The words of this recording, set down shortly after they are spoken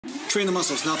Train the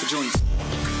muscles, not the joints.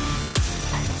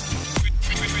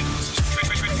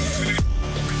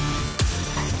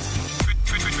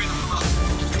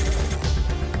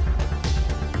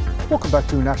 Welcome back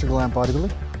to Natural Gallant Bodybuilding.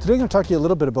 Today I'm going to talk to you a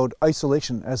little bit about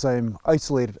isolation as I'm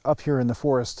isolated up here in the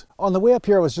forest. On the way up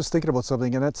here I was just thinking about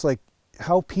something, and that's like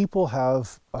how people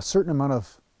have a certain amount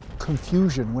of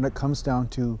confusion when it comes down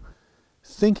to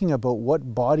thinking about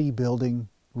what bodybuilding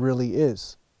really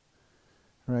is,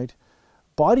 right?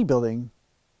 Bodybuilding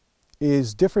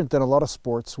is different than a lot of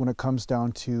sports when it comes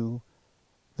down to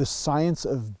the science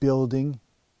of building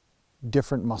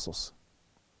different muscles.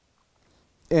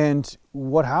 And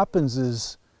what happens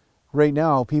is right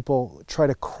now people try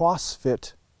to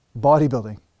CrossFit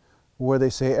bodybuilding, where they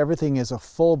say everything is a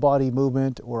full body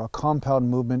movement or a compound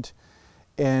movement,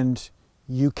 and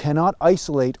you cannot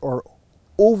isolate or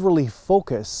overly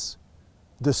focus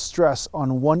the stress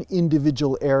on one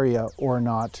individual area or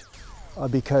not,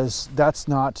 because that's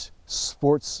not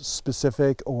sports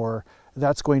specific, or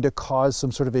that's going to cause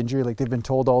some sort of injury. Like they've been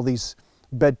told all these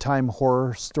bedtime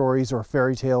horror stories or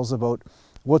fairy tales about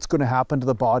what's going to happen to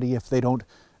the body if they don't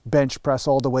bench press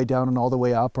all the way down and all the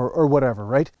way up, or whatever,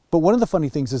 right? But one of the funny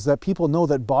things is that people know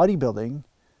that bodybuilding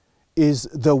is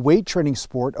the weight training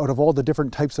sport out of all the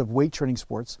different types of weight training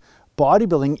sports.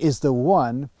 Bodybuilding is the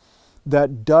one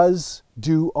that does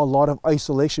do a lot of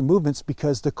isolation movements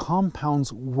because the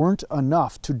compounds weren't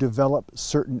enough to develop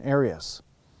certain areas,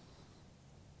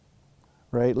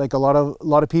 right? Like a lot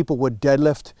of people would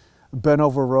deadlift bent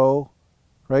over row,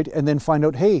 right? And then find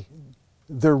out, hey,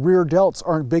 their rear delts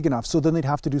aren't big enough, so then they'd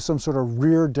have to do some sort of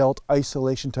rear delt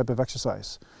isolation type of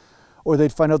exercise. Or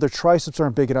they'd find out their triceps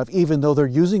aren't big enough, even though they're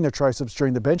using their triceps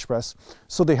during the bench press,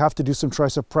 so they have to do some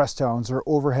tricep press downs or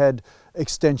overhead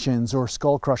extensions or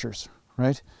skull crushers,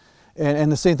 right?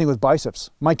 And the same thing with biceps.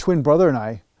 My twin brother and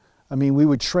I mean, we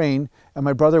would train, and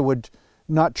my brother would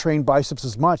not train biceps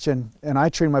as much, and I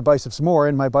trained my biceps more,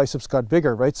 and my biceps got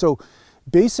bigger, right? So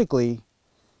basically,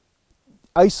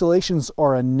 isolations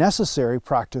are a necessary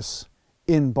practice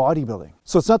in bodybuilding.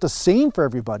 So it's not the same for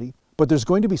everybody, but there's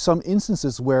going to be some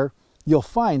instances where you'll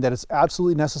find that it's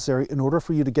absolutely necessary in order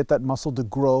for you to get that muscle to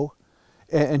grow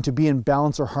and to be in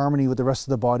balance or harmony with the rest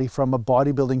of the body from a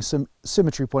bodybuilding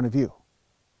symmetry point of view,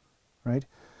 right?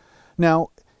 Now,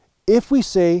 if we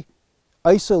say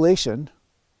isolation,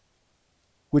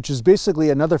 which is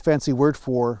basically another fancy word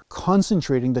for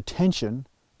concentrating the tension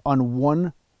on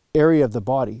one area of the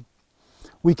body,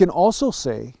 we can also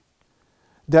say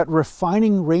that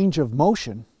refining range of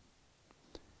motion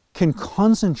can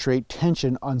concentrate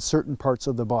tension on certain parts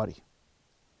of the body.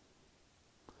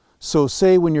 So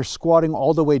say when you're squatting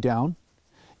all the way down,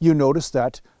 you notice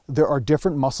that there are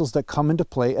different muscles that come into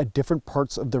play at different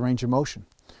parts of the range of motion.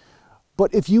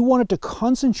 But if you wanted to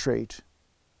concentrate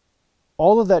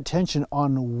all of that tension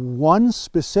on one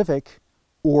specific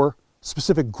or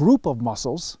specific group of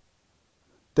muscles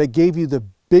that gave you the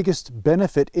biggest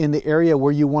benefit in the area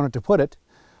where you wanted to put it,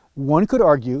 one could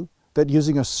argue that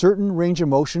using a certain range of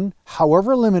motion,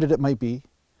 however limited it might be,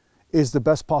 is the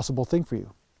best possible thing for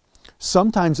you.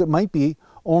 Sometimes it might be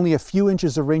only a few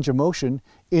inches of range of motion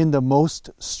in the most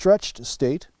stretched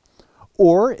state,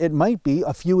 or it might be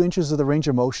a few inches of the range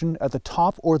of motion at the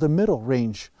top or the middle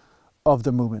range of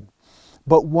the movement.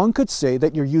 But one could say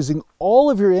that you're using all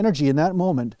of your energy in that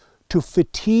moment to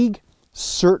fatigue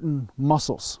certain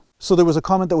muscles. So there was a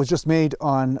comment that was just made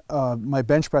on my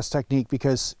bench press technique,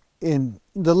 because in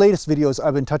the latest videos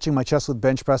I've been touching my chest with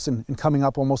bench press and coming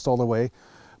up almost all the way.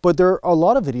 But there are a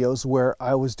lot of videos where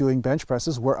I was doing bench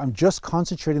presses where I'm just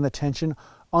concentrating the tension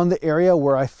on the area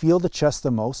where I feel the chest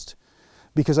the most,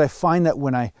 because I find that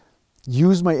when I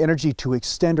use my energy to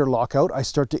extend or lock out, I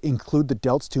start to include the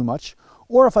delts too much.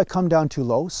 Or if I come down too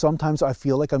low, sometimes I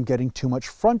feel like I'm getting too much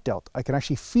front delt. I can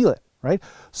actually feel it, right?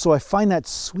 So I find that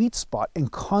sweet spot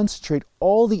and concentrate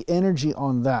all the energy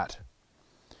on that.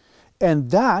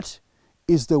 And that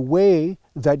is the way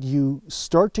that you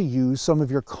start to use some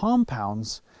of your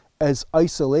compounds as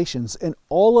isolations, and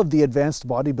all of the advanced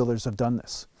bodybuilders have done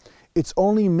this. It's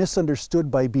only misunderstood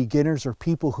by beginners or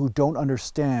people who don't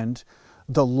understand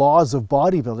the laws of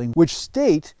bodybuilding, which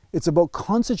state it's about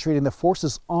concentrating the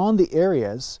forces on the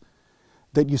areas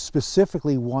that you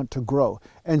specifically want to grow.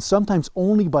 And sometimes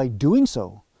only by doing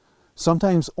so,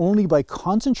 sometimes only by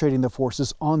concentrating the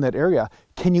forces on that area,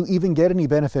 can you even get any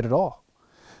benefit at all.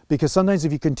 Because sometimes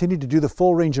if you continue to do the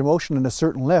full range of motion in a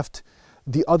certain lift,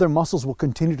 the other muscles will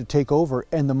continue to take over,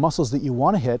 and the muscles that you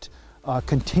want to hit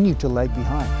continue to lag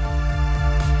behind.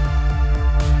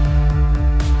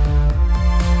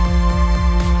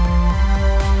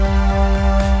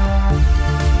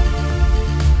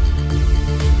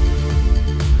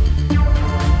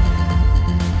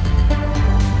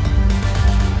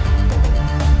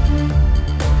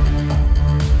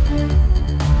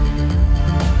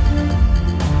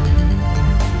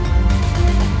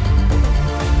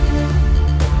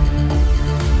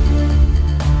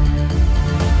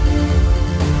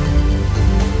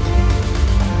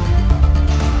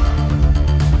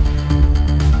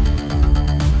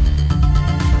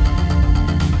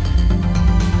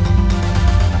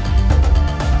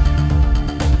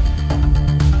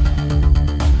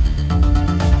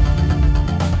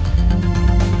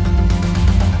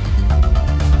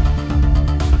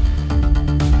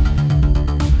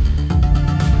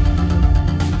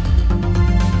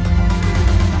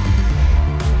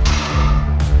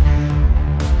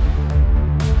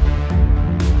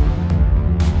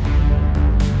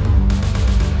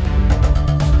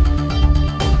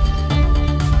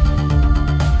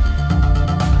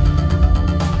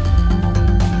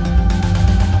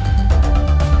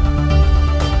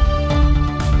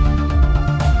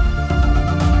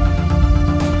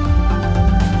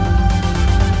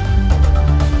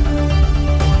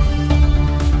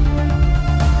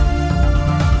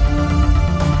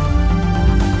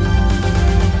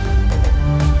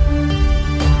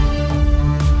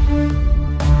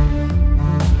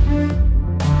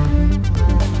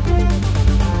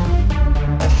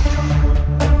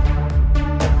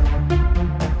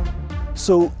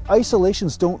 So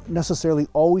isolations don't necessarily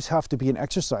always have to be an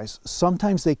exercise.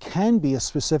 Sometimes they can be a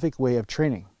specific way of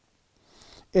training.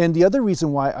 And the other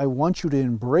reason why I want you to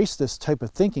embrace this type of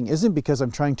thinking isn't because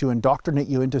I'm trying to indoctrinate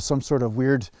you into some sort of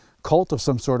weird cult of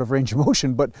some sort of range of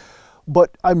motion,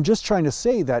 but I'm just trying to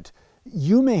say that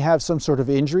you may have some sort of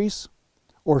injuries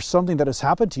or something that has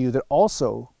happened to you that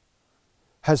also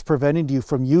has prevented you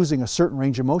from using a certain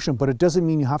range of motion, but it doesn't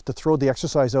mean you have to throw the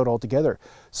exercise out altogether.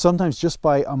 Sometimes just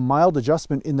by a mild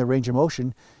adjustment in the range of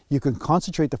motion, you can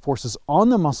concentrate the forces on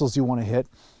the muscles you want to hit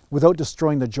without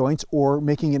destroying the joints or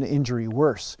making an injury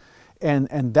worse.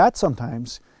 And that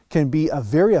sometimes can be a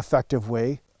very effective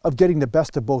way of getting the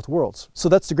best of both worlds. So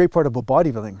that's the great part about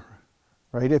bodybuilding,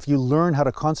 right? If you learn how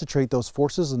to concentrate those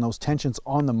forces and those tensions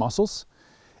on the muscles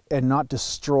and not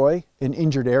destroy an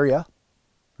injured area,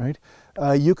 right?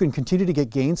 You can continue to get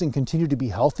gains and continue to be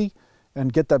healthy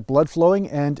and get that blood flowing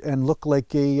and look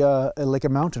like a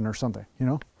mountain or something, you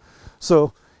know?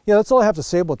 So yeah, that's all I have to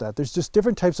say about that. There's just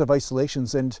different types of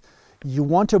isolations, and you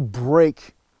want to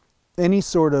break any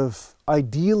sort of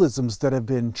idealisms that have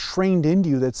been trained into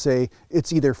you that say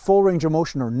it's either full range of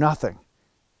motion or nothing,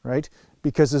 right?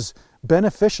 Because as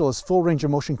beneficial as full range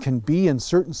of motion can be in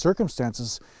certain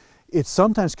circumstances, it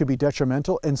sometimes could be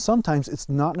detrimental, and sometimes it's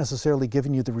not necessarily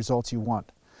giving you the results you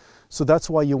want. So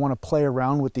that's why you want to play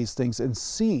around with these things and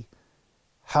see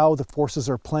how the forces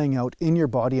are playing out in your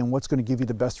body and what's going to give you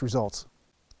the best results.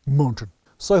 Mountain.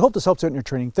 So I hope this helps out in your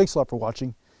training. Thanks a lot for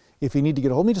watching. If you need to get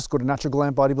a hold of me, just go to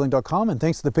naturalgallantbodybuilding.com, and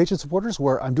thanks to the Patreon supporters,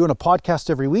 where I'm doing a podcast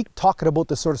every week talking about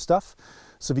this sort of stuff.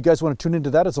 So if you guys want to tune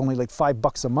into that, it's only like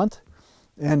 $5 a month,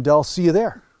 and I'll see you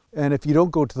there. And if you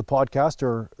don't go to the podcast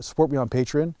or support me on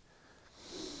Patreon,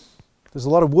 there's a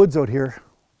lot of woods out here,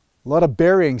 a lot of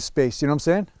burying space, you know what I'm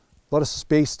saying? A lot of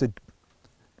space to,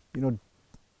 you know,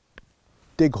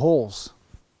 dig holes.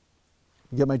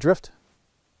 You get my drift?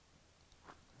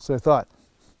 So I thought.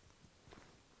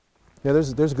 Yeah,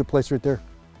 there's a good place right there.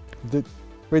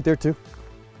 Right there too.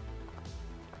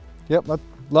 Yep,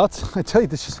 lots. I tell you,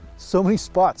 there's just so many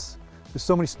spots. There's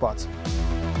so many spots.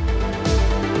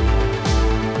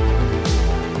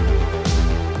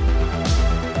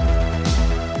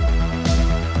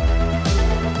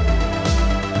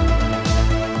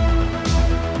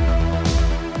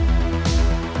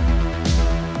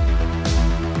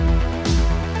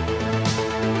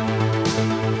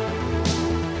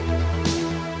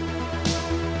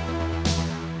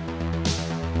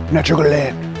 Natural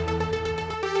Gallant.